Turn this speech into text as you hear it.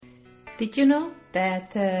Did you know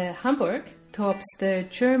that Hamburg tops the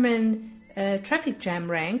German traffic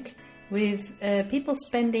jam rank with people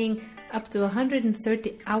spending up to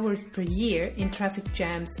 130 hours per year in traffic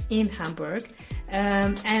jams in Hamburg?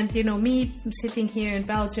 And you know, me sitting here in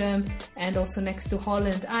Belgium and also next to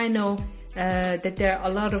Holland, I know that there are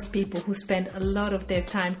a lot of people who spend a lot of their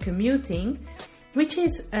time commuting, which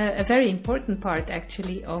is a very important part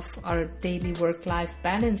actually of our daily work-life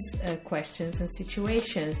balance questions and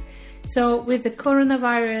situations. So with the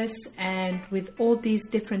coronavirus and with all these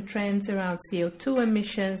different trends around CO2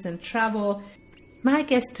 emissions and travel, my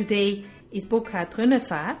guest today is Burkhard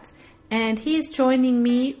Rönnefarth, and he is joining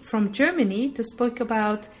me from Germany to speak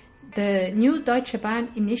about the new Deutsche Bahn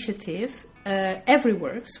initiative,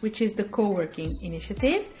 everyworks, which is the Coworking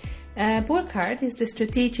initiative. Burkhard is the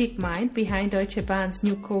strategic mind behind Deutsche Bahn's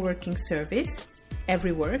new co-working service,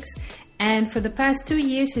 everyworks, and for the past 2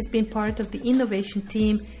 years he's been part of the innovation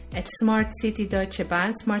team at Smart City Deutsche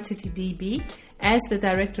Bahn, Smart City DB, as the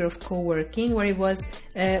director of co-working, where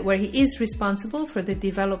he is responsible for the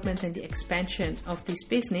development and the expansion of this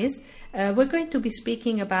business. We're going to be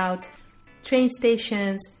speaking about train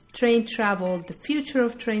stations, train travel, the future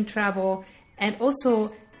of train travel, and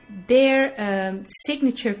also their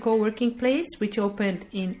signature co-working place, which opened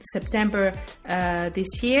in September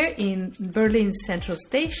this year in Berlin's Central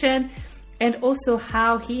Station, and also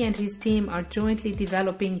how he and his team are jointly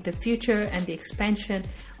developing the future and the expansion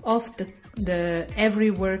of the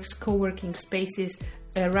everyworks co-working spaces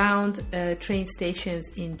around train stations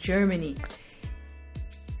in Germany.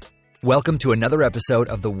 Welcome to another episode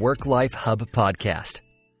of the WorkLife HUB podcast.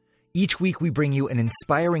 Each week we bring you an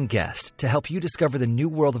inspiring guest to help you discover the new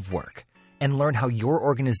world of work and learn how your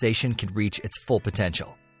organization can reach its full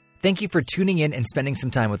potential. Thank you for tuning in and spending some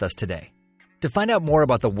time with us today. To find out more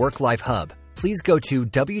about the WorkLife HUB, please go to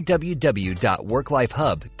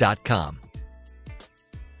www.worklifehub.com.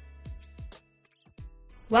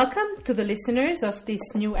 Welcome to the listeners of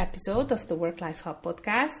this new episode of the WorkLife HUB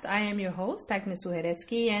podcast. I am your host, Agnes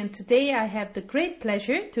Uheretsky, and today I have the great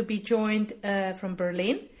pleasure to be joined from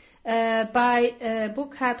Berlin by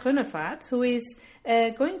Burkhard Rönnefarth, who is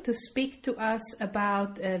going to speak to us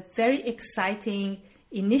about a very exciting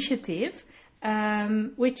initiative,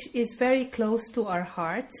 which is very close to our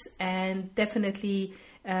hearts and definitely,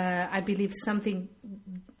 I believe, something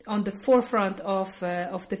on the forefront of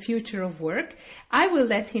the future of work. I will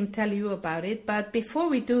let him tell you about it, but before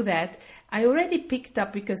we do that, I already picked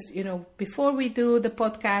up, because, you know, before we do the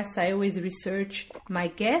podcast, I always research my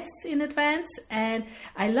guests in advance, and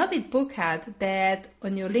I love it, Burkhard, that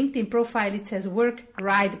on your LinkedIn profile it says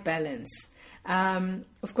work-ride balance.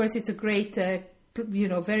 Of course, it's a great,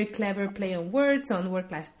 very clever play on words on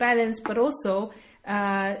work-life balance, but also,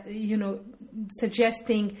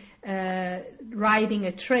 suggesting riding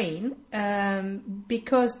a train,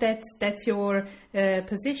 because that's your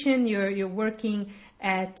position. You're working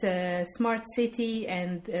at Smart City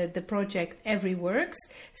and the project everyworks.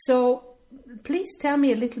 So please tell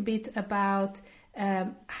me a little bit about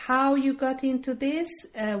how you got into this.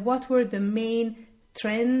 What were the main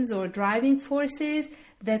trends or driving forces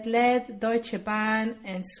that led Deutsche Bahn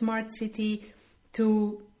and Smart City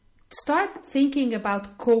to start thinking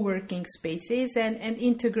about co-working spaces and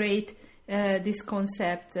integrate this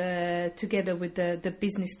concept together with the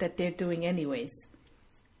business that they're doing anyways?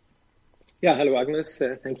 Yeah, hello Agnes.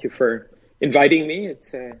 Thank you for inviting me.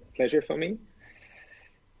 It's a pleasure for me.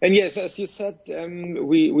 And yes, as you said,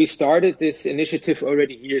 we started this initiative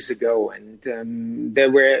already years ago, and there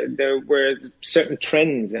were certain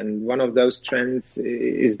trends, and one of those trends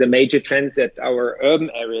is the major trend that our urban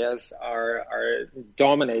areas are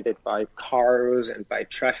dominated by cars and by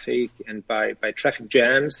traffic and by traffic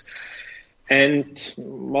jams. And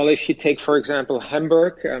well, if you take, for example,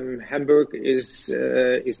 Hamburg, Hamburg is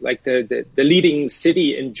like the leading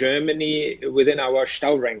city in Germany within our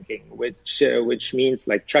Stau ranking, which means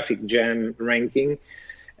like traffic jam ranking.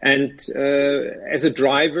 And as a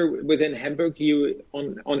driver within Hamburg, you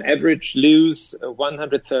on average lose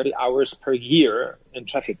 130 hours per year in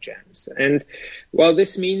traffic jams. And well,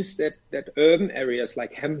 this means that urban areas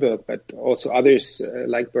like Hamburg, but also others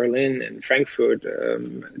like Berlin and Frankfurt,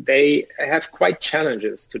 they have quite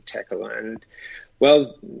challenges to tackle. And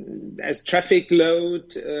well, as traffic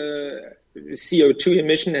load, CO2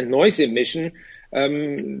 emission and noise emission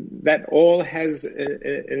that all has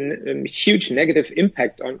a huge negative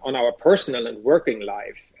impact on our personal and working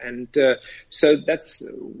life. And so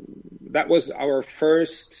that was our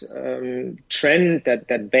first trend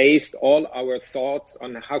that based all our thoughts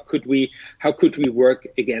on how could we work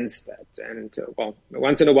against that. And well,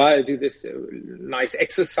 once in a while I do this nice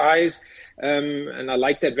exercise, and I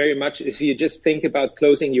like that very much. If you just think about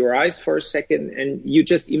closing your eyes for a second and you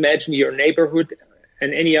just imagine your neighborhood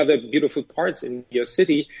and any other beautiful parts in your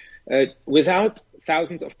city without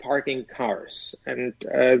thousands of parking cars. And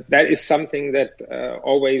that is something that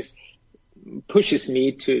always pushes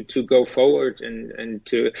me to go forward and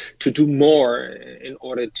to do more in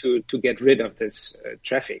order to get rid of this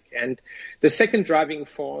traffic. And the second driving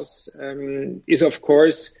force is, of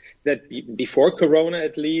course, that before Corona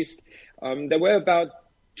at least, there were about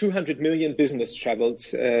 200 million business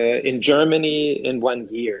travels in Germany in 1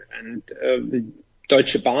 year. And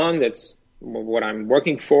Deutsche Bahn, that's what I'm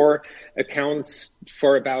working for, accounts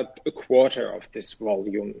for about a quarter of this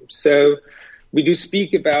volume. So we do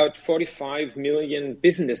speak about 45 million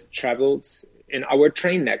business travels in our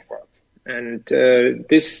train network. And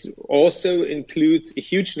this also includes a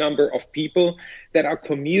huge number of people that are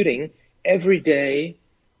commuting every day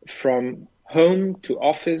from home to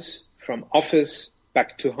office, from office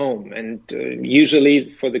back to home. And usually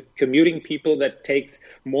for the commuting people, that takes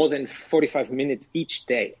more than 45 minutes each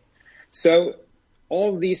day. So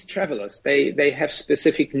all these travelers, they have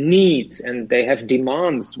specific needs and they have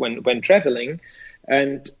demands when traveling.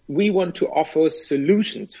 And we want to offer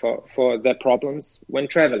solutions for their problems when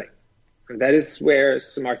traveling. And that is where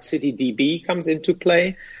Smart City DB comes into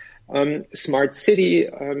play. Smart City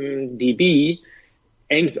DB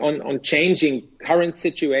aims on changing current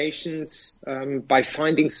situations by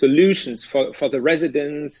finding solutions for the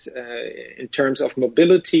residents in terms of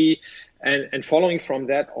mobility and following from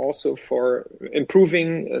that also for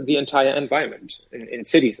improving the entire environment in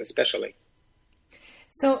cities especially.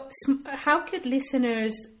 So how could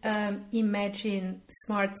listeners imagine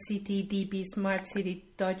Smart City DB, Smart City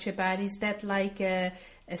Deutsche Bahn? Is that like a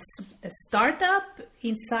startup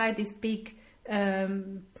inside this big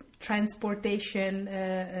transportation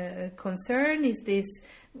concern? Is this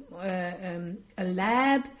a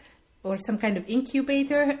lab or some kind of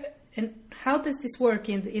incubator? And how does this work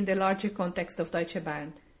in the larger context of Deutsche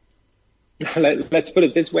Bahn? Let's put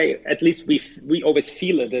it this way. At least we always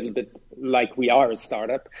feel a little bit like we are a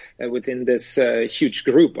startup within this huge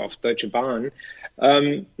group of Deutsche Bahn.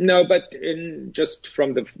 No, but just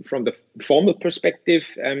from the formal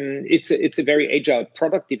perspective, it's a very agile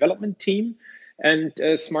product development team. And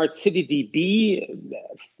Smart City DB,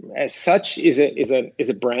 as such, is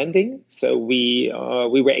a branding. So we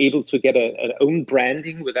were able to get an own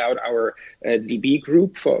branding without our DB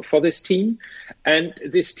group for this team. And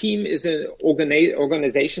this team is an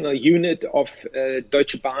organizational unit of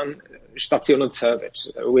Deutsche Bahn Station und Service,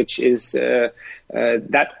 which is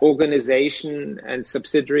that organization and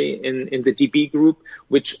subsidiary in the DB group,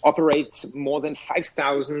 which operates more than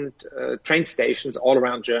 5,000 train stations all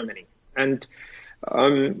around Germany. And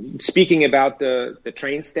speaking about the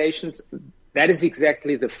train stations, that is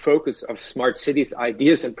exactly the focus of Smart City's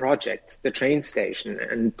ideas and projects, the train station.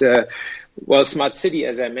 And well, Smart City,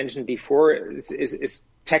 as I mentioned before, is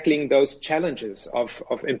tackling those challenges of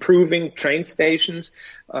improving train stations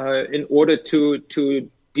in order to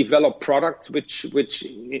develop products which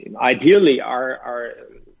ideally are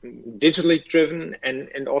digitally driven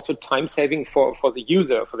and also time saving for the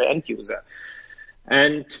user, for the end user.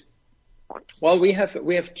 And well, we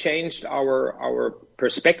have changed our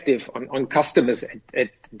perspective on customers at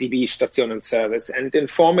DB Station und Service. And in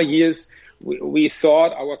former years, we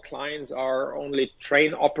thought our clients are only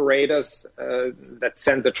train operators that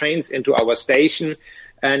send the trains into our station.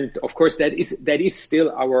 And of course, that is still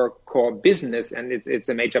our core business, and it's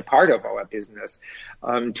a major part of our business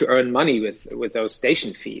to earn money with those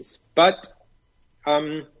station fees. But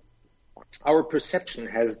our perception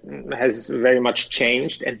has very much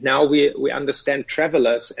changed, and now we understand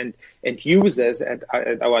travelers and users at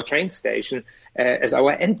our train station as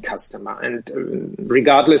our end customer, and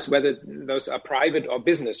regardless whether those are private or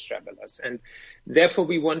business travelers. And therefore,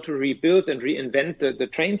 we want to rebuild and reinvent the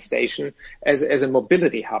train station as a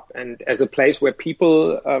mobility hub and as a place where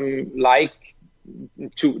people like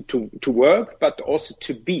to work, but also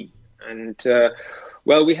to be. And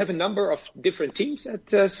well, we have a number of different teams at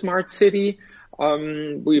Smart City.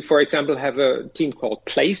 We, for example, have a team called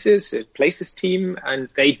Places, a Places team, and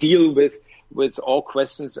they deal with all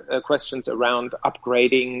questions around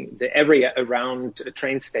upgrading the area around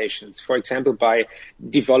train stations. For example, by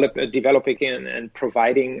developing and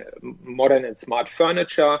providing modern and smart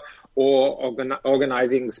furniture, or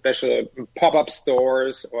organizing special pop-up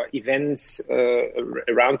stores or events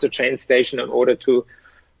around the train station in order to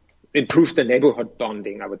improve the neighborhood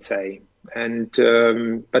bonding, I would say. And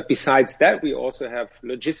but besides that, we also have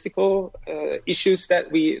logistical issues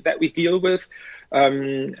that we deal with.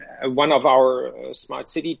 One of our smart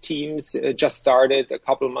city teams just started a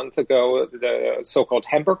couple of months ago the so-called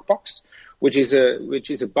Hamburg box, which is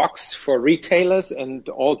a box for retailers and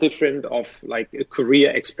all different of like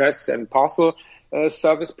courier express and parcel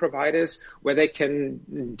service providers, where they can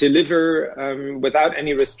deliver without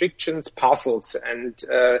any restrictions parcels, and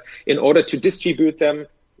in order to distribute them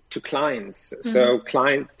to clients. Mm-hmm. So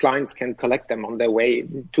clients can collect them on their way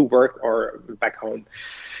to work or back home.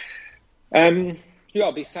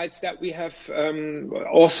 Besides that, we have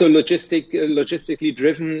also logistically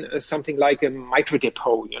driven something like a micro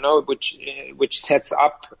depot, which sets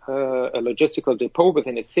up a logistical depot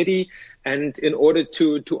within a city, and in order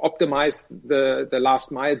to optimize the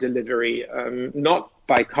last mile delivery, not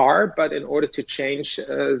by car, but in order to change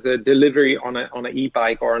the delivery on an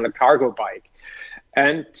e-bike or on a cargo bike.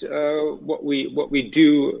 And what we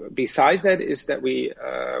do beside that is that we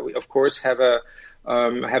of course have a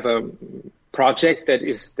project that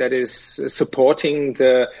is supporting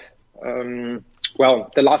the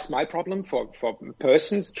last mile problem for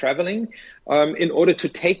persons traveling, in order to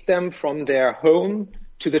take them from their home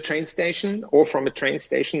to the train station, or from a train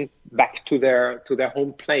station back to their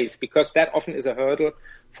home place, because that often is a hurdle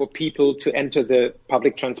for people to enter the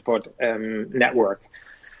public transport network.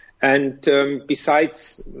 And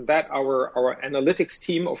besides that, our analytics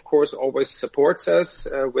team, of course, always supports us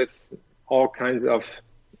with all kinds of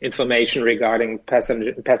information regarding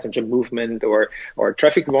passenger movement or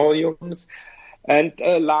traffic volumes. And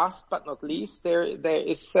last but not least, there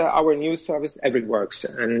is our new service, everyworks.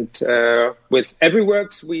 And with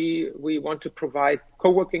everyworks, we want to provide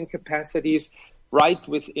co-working capacities right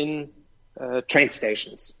within train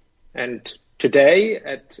stations. And today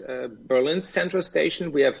at Berlin's Central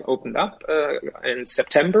Station, we have opened up in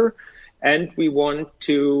September, and we want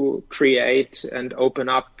to create and open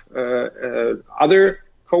up other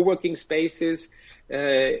co-working spaces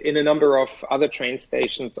in a number of other train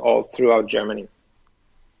stations all throughout Germany.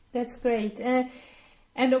 That's great.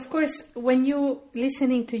 And of course, when you're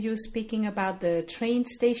listening to you speaking about the train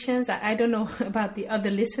stations, I don't know about the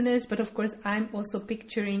other listeners, but of course, I'm also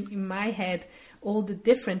picturing in my head all the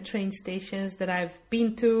different train stations that I've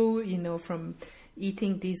been to, from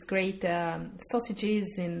eating these great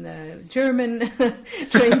sausages in German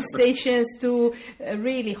train stations to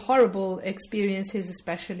really horrible experiences,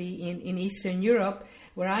 especially in Eastern Europe,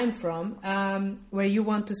 where I'm from, where you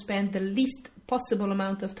want to spend the least possible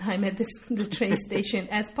amount of time at the train station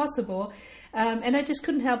as possible. And I just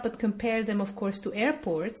couldn't help but compare them, of course, to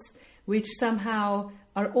airports, which somehow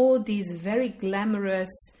are all these very glamorous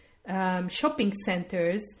shopping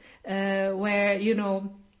centers where,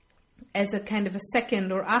 as a kind of a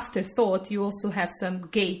second or afterthought, you also have some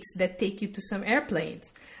gates that take you to some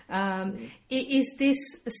airplanes. Is this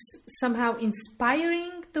somehow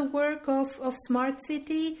inspiring the work of Smart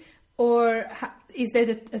City, or is that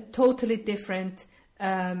a totally different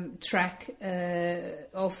track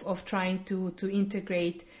of trying to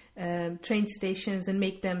integrate train stations and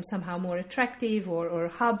make them somehow more attractive, or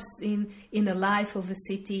hubs in a life of a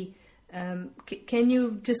city? Can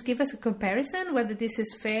you just give us a comparison, whether this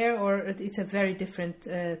is fair or it's a very different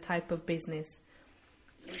type of business?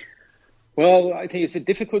 Well, I think it's a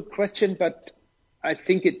difficult question, but I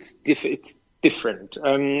think it's different.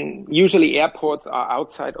 Usually airports are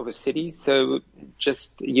outside of a city, so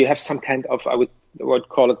just you have some kind of, I would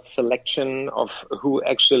call it selection of who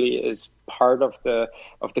actually is part of the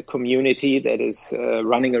community that is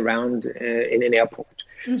running around in an airport.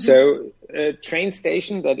 Mm-hmm. So a train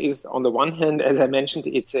station, that is, on the one hand, as I mentioned,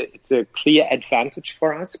 it's a clear advantage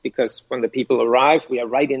for us, because when the people arrive, we are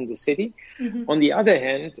right in the city. Mm-hmm. On the other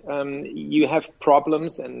hand, you have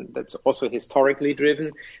problems, and that's also historically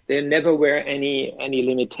driven. There never were any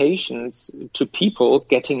limitations to people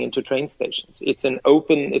getting into train stations. It's an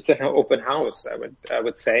open house, I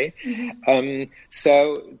would say. Mm-hmm.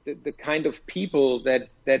 So the kind of people that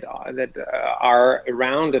are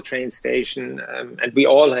around a train station, and we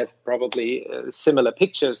all have probably similar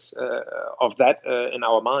pictures of that in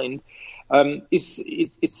our mind.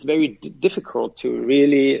 It's very difficult to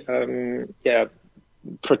really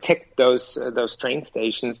protect those train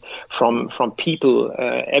stations from people,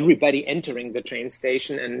 everybody entering the train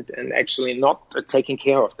station and actually not taking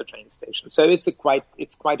care of the train station. So it's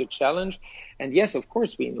quite a challenge. And yes, of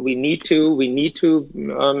course, we need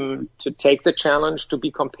to take the challenge to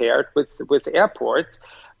be compared with airports.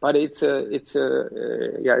 but it's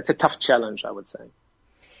a tough challenge, I would say.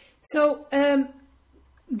 So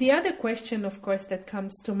the other question, of course, that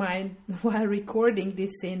comes to mind while recording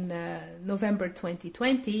this in November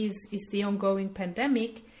 2020 is the ongoing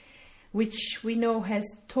pandemic, which we know has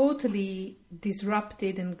totally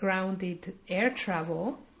disrupted and grounded air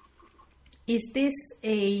travel. Is this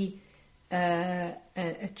a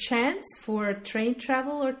chance for train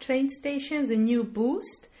travel or train stations, a new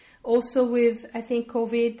boost? Also with, I think,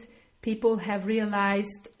 COVID, people have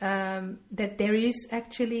realized that there is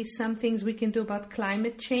actually some things we can do about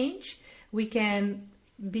climate change. We can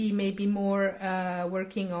be maybe more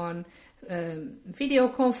working on video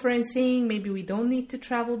conferencing. Maybe we don't need to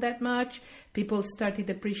travel that much. People started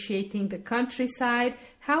appreciating the countryside.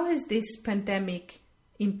 How has this pandemic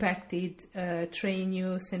impacted train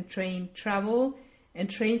use and train travel and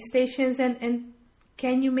train stations? And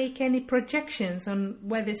can you make any projections on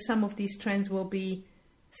whether some of these trends will be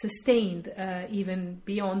sustained even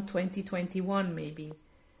beyond 2021 maybe?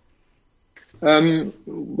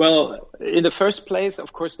 Well, in the first place,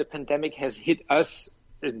 of course, the pandemic has hit us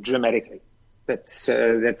dramatically.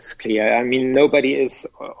 That's clear. I mean, nobody is,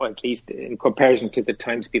 or at least in comparison to the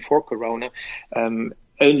times before Corona,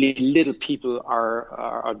 only little people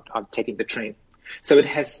are taking the train. So it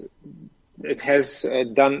has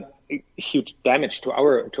done huge damage to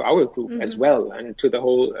our group as well, and to the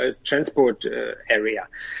whole transport area.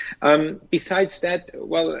 Besides that,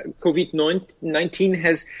 well, COVID-19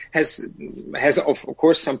 has of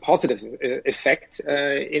course some positive effect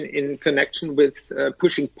in connection with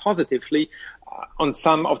pushing positively on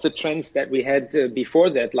some of the trends that we had before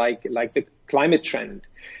that, like the climate trend.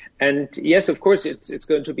 And yes, of course, it's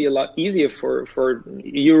going to be a lot easier for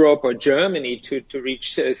Europe or Germany to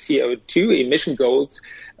reach CO2 emission goals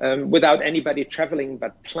without anybody traveling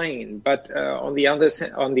but plane. But on the other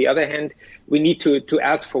hand, we need to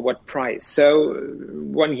ask for what price. So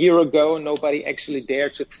 1 year ago, nobody actually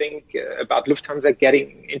dared to think about Lufthansa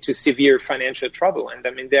getting into severe financial trouble. And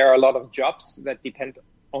I mean, there are a lot of jobs that depend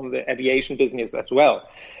on the aviation business as well.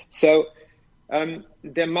 So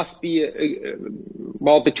there must be,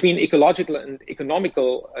 between ecological and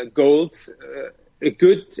economical goals, a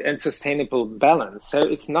good and sustainable balance. So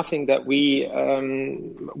it's nothing that we,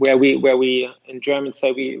 where we in German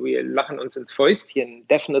say we lachen uns ins Fäustchen.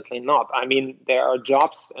 Definitely not. I mean, there are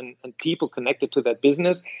jobs and people connected to that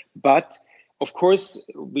business, but of course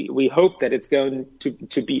we hope that it's going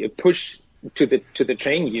to be a push to the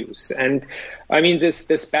train use. And I mean,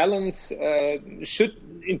 this balance should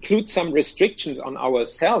include some restrictions on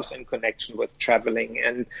ourselves in connection with traveling.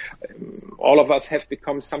 And all of us have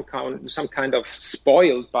become some kind of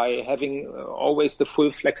spoiled by having always the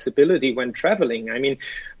full flexibility when traveling. I mean,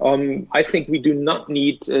 I think we do not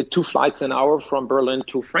need 2 flights an hour from Berlin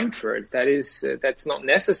to Frankfurt. That's not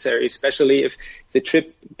necessary, especially if the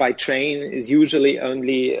trip by train is usually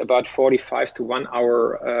only about 45 to 1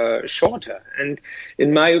 hour shorter. And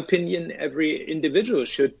in my opinion, every individual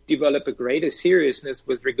should develop a greater seriousness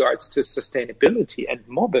with regards to sustainability and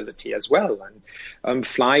mobility as well. And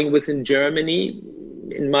flying within Germany,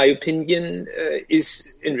 in my opinion, is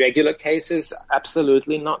in regular cases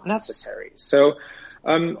absolutely not necessary. So,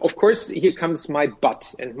 of course, here comes my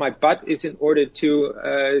but, and my but is in order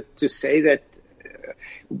to say that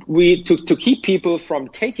to keep people from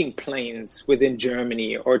taking planes within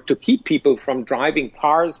Germany, or to keep people from driving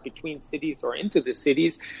cars between cities or into the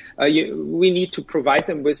cities, we need to provide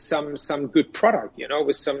them with some good product,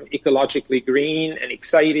 with some ecologically green and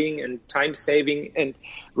exciting and time-saving and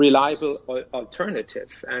reliable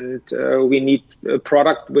alternative. And we need a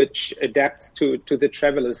product which adapts to the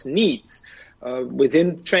traveler's needs.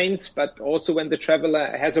 Within trains, but also when the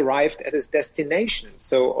traveler has arrived at his destination,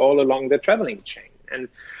 so all along the traveling chain. And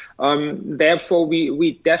therefore,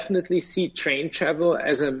 we definitely see train travel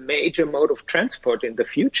as a major mode of transport in the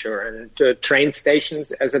future, and train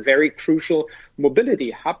stations as a very crucial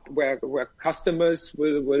mobility hub where customers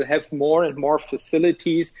will have more and more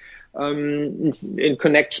facilities in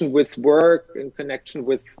connection with work, in connection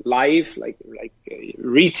with life, like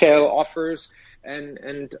retail offers,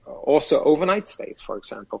 and also overnight stays, for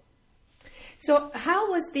example. So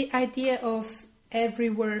how was the idea of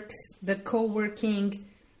everyworks, the co-working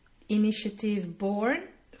initiative, born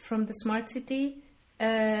from the Smart City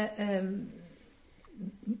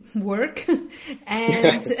work?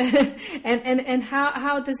 and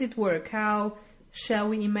how does it work? How shall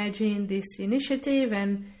we imagine this initiative,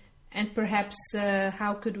 and perhaps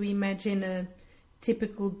how could we imagine a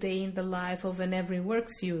typical day in the life of an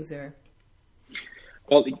everyworks user?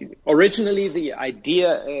 Well, originally the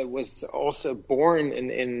idea was also born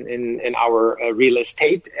in our real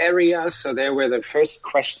estate area. So there were the first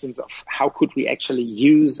questions of how could we actually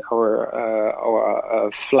use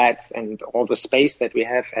our flats and all the space that we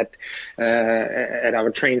have at our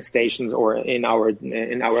train stations or in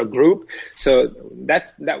our group. So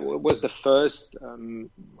that was the first,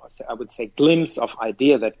 I would say, glimpse of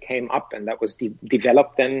idea that came up, and that was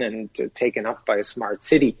developed then and taken up by a smart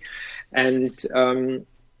city. And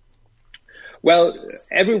well,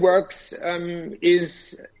 everyworks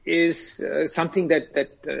is something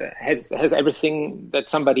that has everything that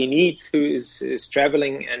somebody needs who is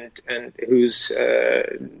traveling and who's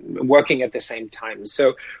working at the same time.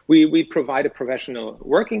 So we provide a professional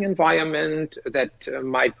working environment that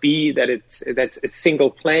might be that's a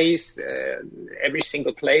single place. Every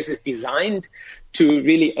single place is designed to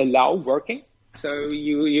really allow working. So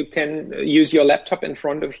you can use your laptop in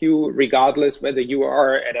front of you, regardless whether you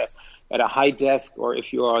are at a high desk or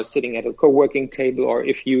if you are sitting at a co-working table or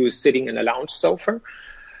if you're sitting in a lounge sofa.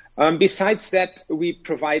 Besides that, we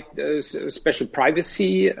provide special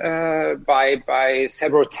privacy by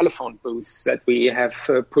several telephone booths that we have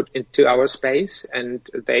put into our space, and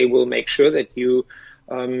they will make sure that you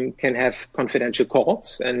can have confidential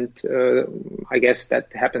calls. And I guess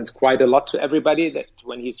that happens quite a lot to everybody, that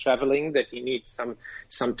when he's traveling, that he needs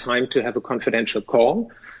some time to have a confidential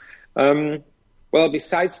call. Well,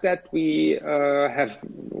 besides that, we have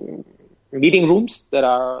meeting rooms that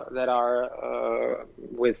are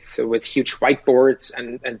with huge whiteboards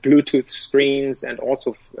and Bluetooth screens and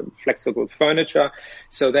also flexible furniture,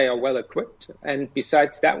 so they are well equipped. And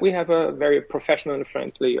besides that, we have a very professional and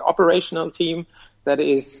friendly operational team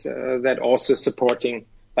that also supporting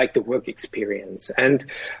like the work experience. And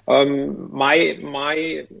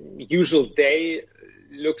my usual day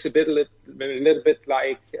looks a little bit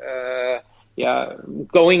like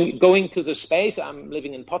going to the space. I'm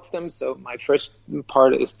living in Potsdam, so my first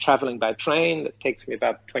part is traveling by train. It takes me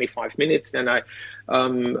about 25 minutes. Then I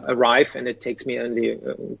arrive, and it takes me only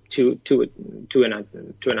two and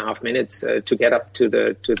a half minutes to get up to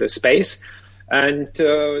the space. And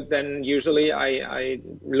then usually I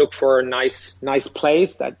look for a nice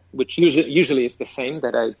place which usually is the same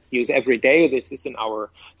that I use every day. This is in our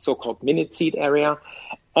so-called minute seat area.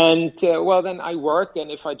 And then I work, and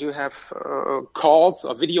if I do have calls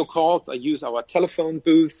or video calls, I use our telephone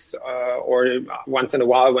booths, or once in a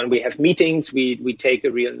while when we have meetings, we take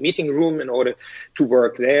a real meeting room in order to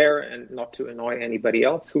work there and not to annoy anybody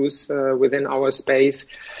else who's within our space.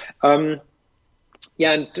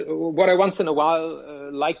 And what I once in a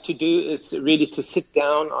while like to do is really to sit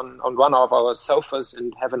down on one of our sofas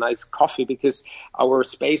and have a nice coffee, because our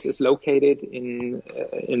space is located in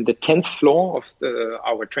the 10th floor of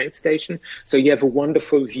our train station. So you have a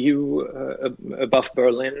wonderful view above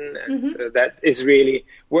Berlin, and that is really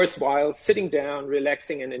worthwhile sitting down,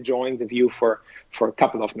 relaxing, and enjoying the view for a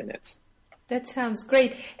couple of minutes. That sounds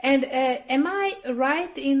great. And am I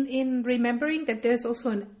right in remembering that there's also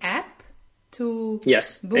an app to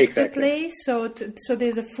book exactly. the place? So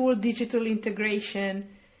there's a full digital integration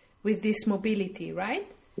with this mobility, right?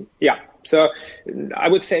 Yeah. So I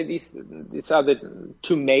would say these are the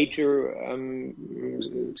two major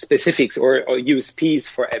specifics or USPs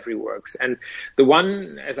for everyworks. And the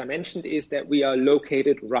one, as I mentioned, is that we are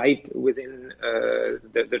located right within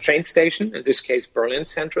the train station, in this case Berlin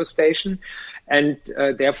Central Station, and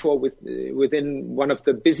therefore within one of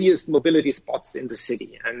the busiest mobility spots in the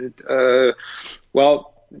city. And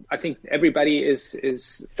I think everybody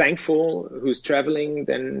is thankful who's traveling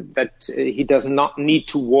then that he does not need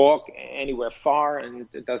to walk anywhere far and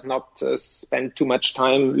does not spend too much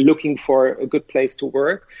time looking for a good place to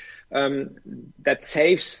work. That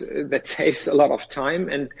saves a lot of time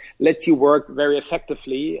and lets you work very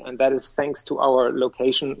effectively, and that is thanks to our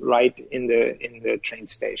location right in the train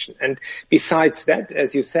station. And besides that,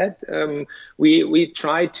 as you said, we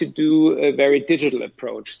try to do a very digital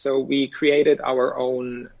approach. So we created our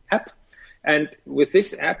own app, and with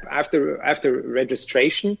this app, after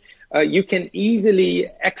registration, you can easily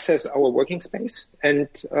access our working space, and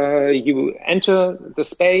you enter the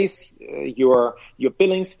space, your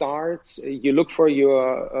billing starts, you look for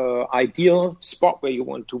your ideal spot where you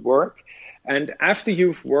want to work, and after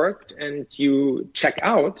you've worked and you check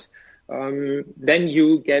out, then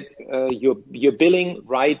you get your billing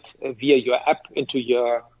right via your app into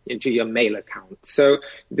your mail account. So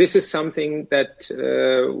this is something that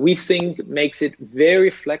we think makes it very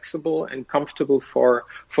flexible and comfortable for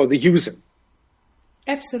the user.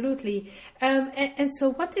 Absolutely. And so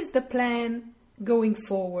what is the plan going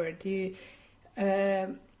forward?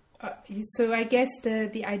 So I guess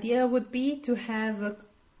the idea would be to have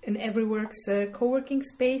an everyworks co-working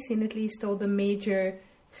space in at least all the major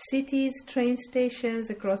cities, train stations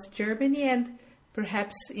across Germany, and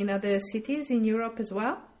perhaps in other cities in Europe as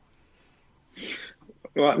well?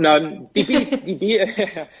 Well, no, DB,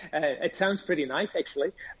 it sounds pretty nice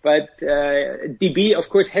actually, but DB, of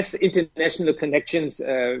course, has international connections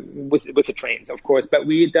with the trains, of course, but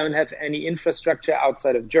we don't have any infrastructure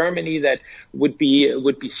outside of Germany that would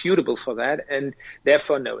be suitable for that, and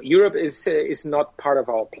therefore, no, Europe is not part of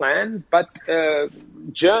our plan, but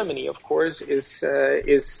Germany, of course, is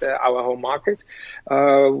our home market.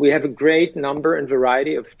 We have a great number and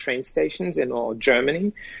variety of train stations in all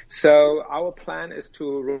Germany, so our plan is to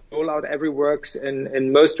roll out everyworks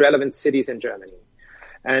in most relevant cities in Germany.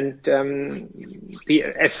 And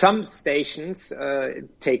as some stations,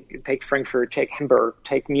 take Frankfurt, take Hamburg,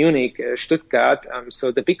 take Munich, Stuttgart,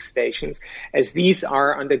 so the big stations, as these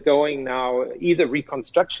are undergoing now either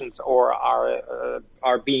reconstructions or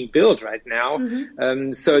are being built right now.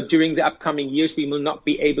 Mm-hmm. So during the upcoming years, we will not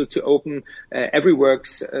be able to open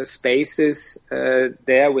everyworks spaces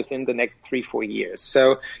there within the next 3-4 years.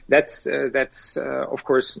 So that's of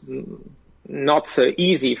course not so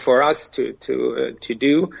easy for us to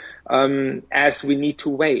do, as we need to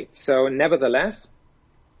wait. So nevertheless,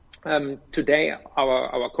 today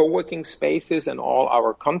our co-working spaces and all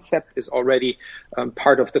our concept is already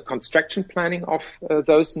part of the construction planning of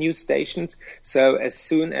those new stations. So as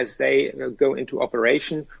soon as they go into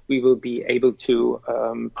operation, we will be able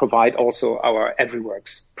to provide also our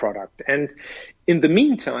everyworks product. And in the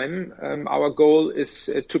meantime, our goal is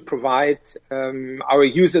to provide our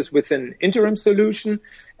users with an interim solution,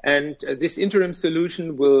 and this interim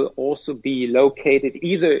solution will also be located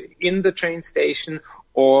either in the train station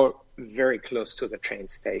or very close to the train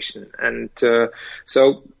station. And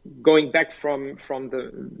so going back from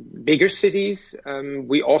the bigger cities,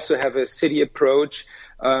 we also have a city approach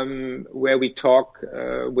where we talk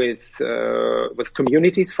with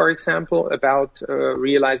communities, for example, about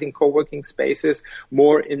realizing co-working spaces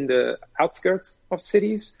more in the outskirts of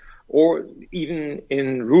cities or even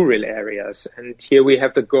in rural areas. And here we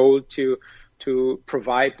have the goal to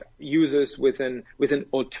provide users with an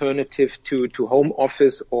alternative to home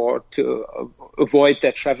office or to avoid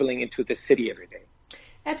their traveling into the city every day.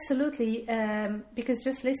 Absolutely, because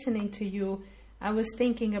just listening to you, I was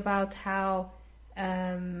thinking about how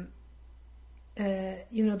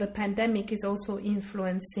the pandemic is also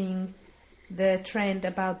influencing the trend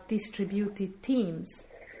about distributed teams.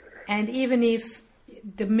 And even if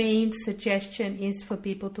the main suggestion is for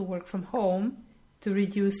people to work from home to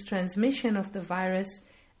reduce transmission of the virus,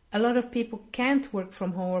 a lot of people can't work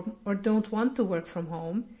from home or don't want to work from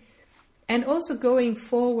home. And also going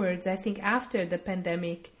forwards, I think after the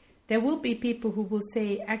pandemic, there will be people who will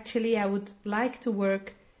say, actually, I would like to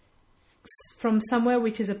work from somewhere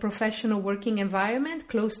which is a professional working environment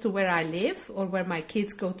close to where I live or where my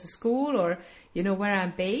kids go to school or, where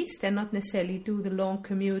I'm based, and not necessarily do the long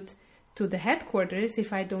commute to the headquarters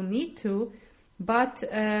if I don't need to. But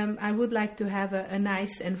I would like to have a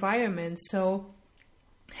nice environment. So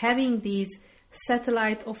having these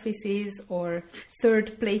satellite offices or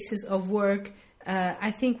third places of work,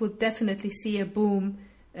 I think would definitely see a boom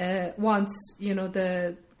once,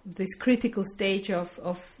 this critical stage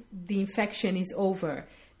of the infection is over.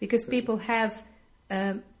 Because people have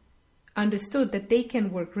understood that they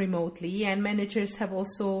can work remotely, and managers have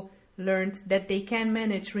also learned that they can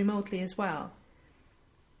manage remotely as well.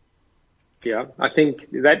 Yeah, I think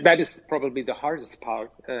that is probably the hardest part,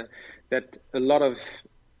 that a lot of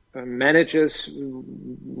managers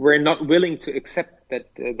were not willing to accept that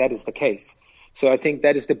that is the case. So I think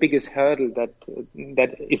that is the biggest hurdle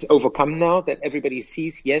that is overcome now, that everybody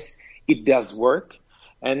sees, yes, it does work.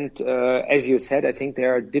 And as you said, I think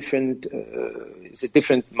there are it's a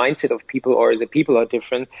different mindset of people, or the people are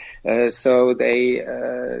different. So they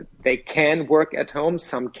can work at home,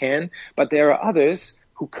 some can, but there are others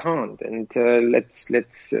who can't. And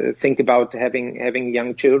let's think about having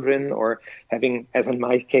young children, or having, as in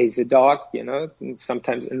my case, a dog,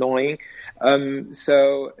 sometimes annoying.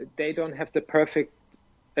 So they don't have the perfect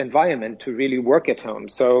environment to really work at home.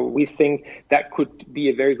 So we think that could be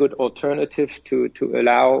a very good alternative to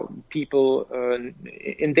allow people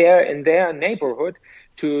in their neighborhood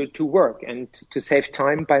to work and to save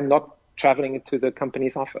time by not traveling to the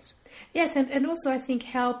company's office. Yes, and also I think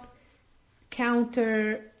help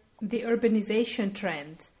counter the urbanization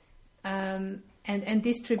trend. and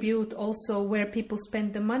distribute also where people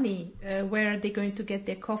spend the money. Where are they going to get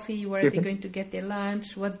their coffee? Where are they going to get their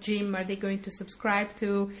lunch? What gym are they going to subscribe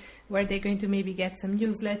to? Where are they going to maybe get some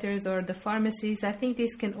newsletters or the pharmacies? I think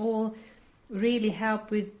this can all really help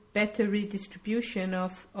with better redistribution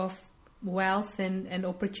of wealth and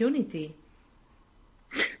opportunity.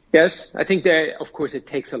 Yes, I think there, of course, it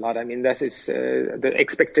takes a lot. I mean, that is the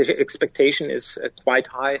expectation is quite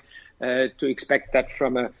high to expect that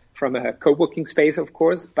from a co-working space, of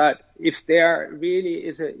course. But if there really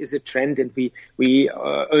is a trend, and we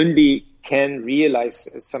only can realize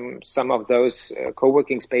some of those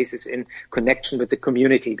co-working spaces in connection with the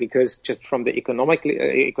community, because just from the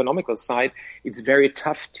economical side, it's very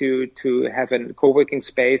tough to have a co-working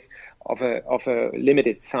space of a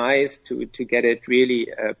limited size to get it really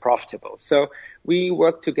profitable. So we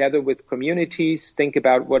work together with communities, think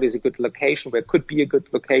about what is a good location, where could be a good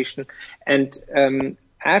location, and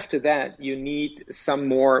after that, you need some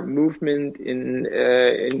more movement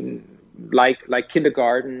in like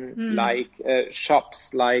kindergarten, like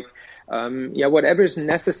shops, like whatever is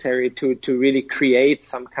necessary to really create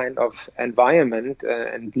some kind of environment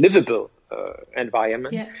and livable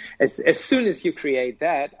environment. Yeah. As soon as you create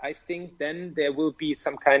that, I think then there will be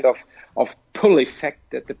some kind of pull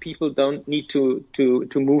effect that the people don't need to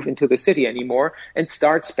move into the city anymore and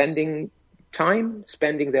start spending time,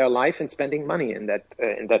 spending their life, and spending money in that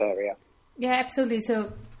area. Yeah, absolutely.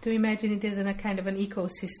 So to imagine it as a kind of an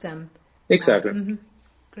ecosystem. Exactly.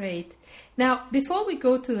 Great. Now, before we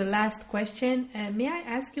go to the last question, may I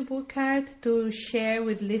ask you, Burkhard, to share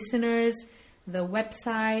with listeners the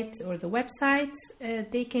websites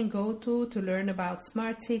they can go to learn about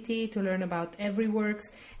Smart City, to learn about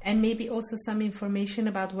everyworks, and maybe also some information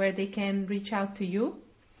about where they can reach out to you?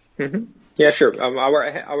 Mm-hmm. Yeah, sure.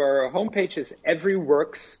 Our homepage is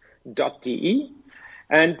everyworks.de,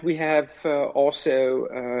 and we have also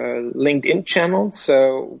LinkedIn channels.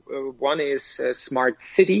 So one is Smart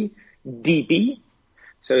City DB.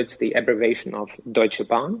 So it's the abbreviation of Deutsche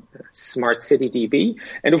Bahn, Smart City DB.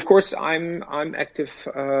 And of course, I'm active,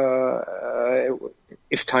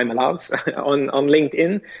 if time allows, on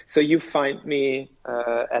LinkedIn. So you find me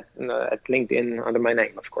at LinkedIn under my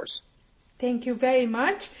name, of course. Thank you very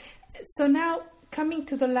much. So now, coming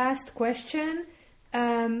to the last question,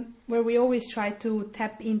 where we always try to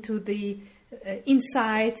tap into the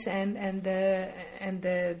insights and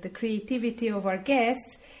the creativity of our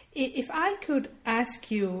guests. If I could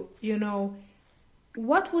ask you,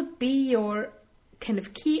 what would be your kind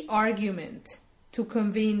of key argument to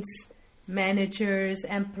convince managers,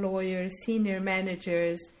 employers, senior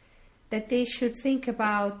managers that they should think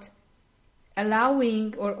about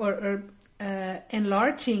allowing or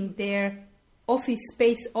enlarging their office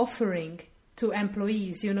space offering to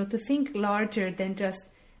employees, to think larger than just,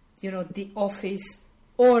 the office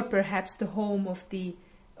or perhaps the home of the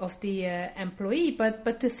employee,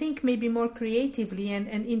 but to think maybe more creatively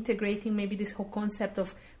and integrating maybe this whole concept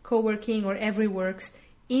of co-working or everyworks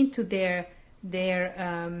into their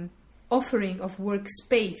offering of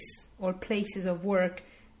workspace or places of work.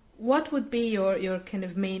 What would be your kind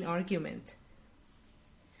of main argument?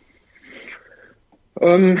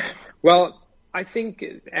 Well, I think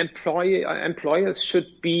employers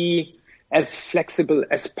should be as flexible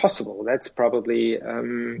as possible. That's probably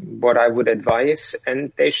what I would advise,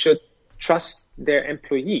 and they should trust their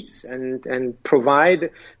employees and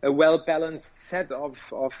provide a well-balanced set of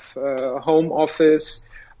home office,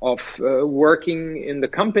 of working in the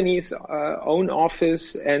company's own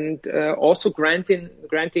office, and also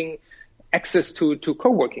granting access to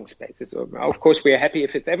co-working spaces. Of course, we are happy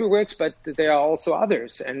if it's everyworks, but there are also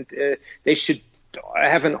others, and they should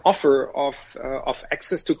have an offer of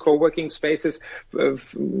access to co-working spaces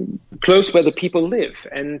close where the people live.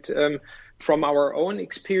 And from our own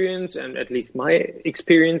experience, and at least my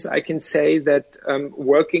experience, I can say that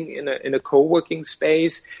working in a co-working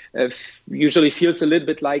space usually feels a little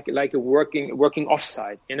bit like a working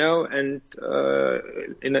offsite, and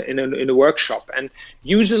in a workshop. And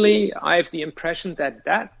usually, I have the impression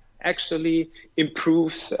that actually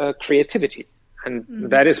improves creativity, and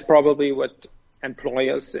that is probably what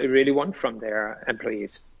employers really want from their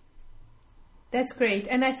employees. That's great,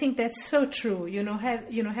 and I think that's so true.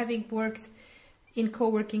 Having worked in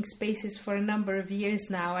co-working spaces for a number of years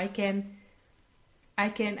now, I can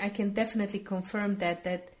definitely confirm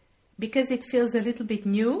that because it feels a little bit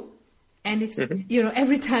new, and it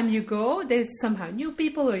every time you go, there's somehow new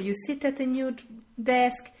people, or you sit at a new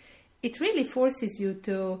desk. It really forces you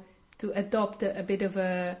to adopt a bit of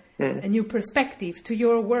a new perspective to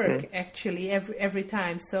your work, actually, every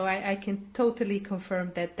time. So I can totally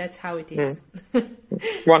confirm that that's how it is.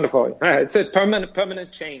 Wonderful. It's a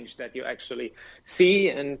permanent change that you actually see,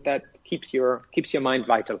 and that keeps your mind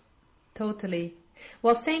vital. Totally.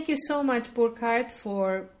 Well, thank you so much, Burkhard,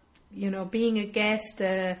 for being a guest,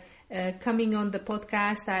 coming on the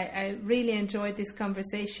podcast. I really enjoyed this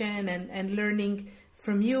conversation and learning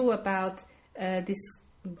from you about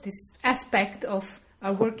this aspect of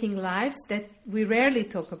our working lives that we rarely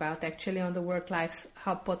talk about actually on the WorkLife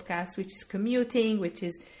HUB podcast, which is commuting, which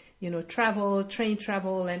is travel, train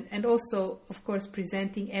travel, and also, of course,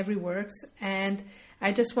 presenting everyworks. And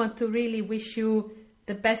I just want to really wish you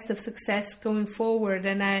the best of success going forward.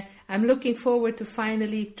 And I'm looking forward to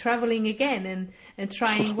finally traveling again and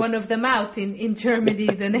trying one of them out in Germany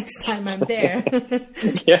the next time I'm there.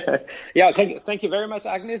 Yeah. Thank you very much,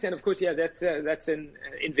 Agnes. And of course, that's an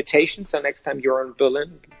invitation. So next time you're in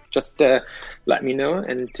Berlin, just let me know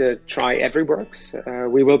and try everyworks.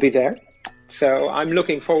 We will be there. So I'm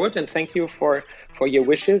looking forward, and thank you for your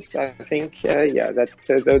wishes. I think,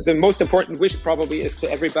 that the most important wish probably is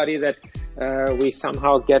to everybody that we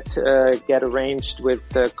somehow get arranged with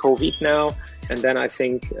COVID now, and then I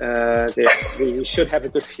think we should have a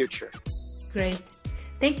good future. Great.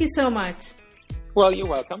 Thank you so much. Well, you're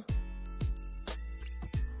welcome.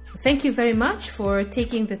 Thank you very much for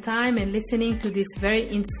taking the time and listening to this very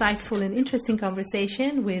insightful and interesting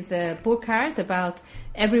conversation with Burkhard about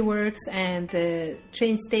everyworks and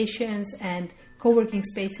train stations and co-working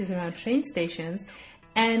spaces around train stations.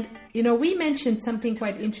 And, we mentioned something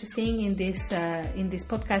quite interesting in this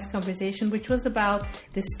podcast conversation, which was about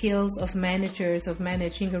the skills of managers, of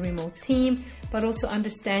managing a remote team, but also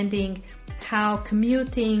understanding how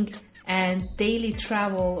commuting and daily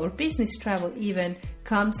travel or business travel even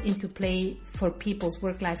comes into play for people's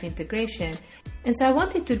work-life integration. And so I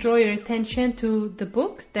wanted to draw your attention to the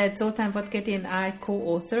book that Zoltán Vodkety and I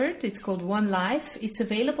co-authored. It's called One Life. It's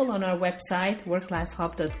available on our website,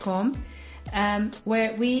 worklifehub.com,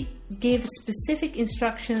 where we give specific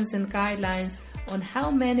instructions and guidelines on how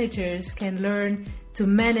managers can learn to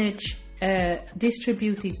manage a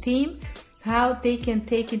distributed team, how they can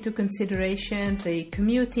take into consideration the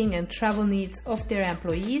commuting and travel needs of their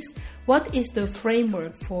employees, what is the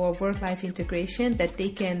framework for work-life integration that they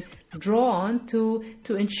can draw on to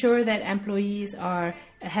ensure that employees are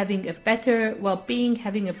having a better well-being,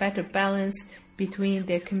 having a better balance between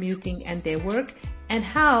their commuting and their work, and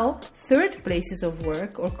how third places of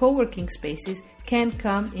work or co-working spaces can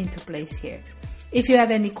come into place here. If you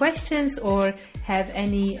have any questions or have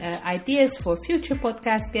any ideas for future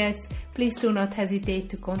podcast guests, please do not hesitate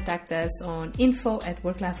to contact us on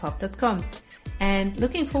info@worklifehub.com. And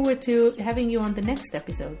looking forward to having you on the next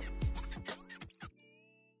episode.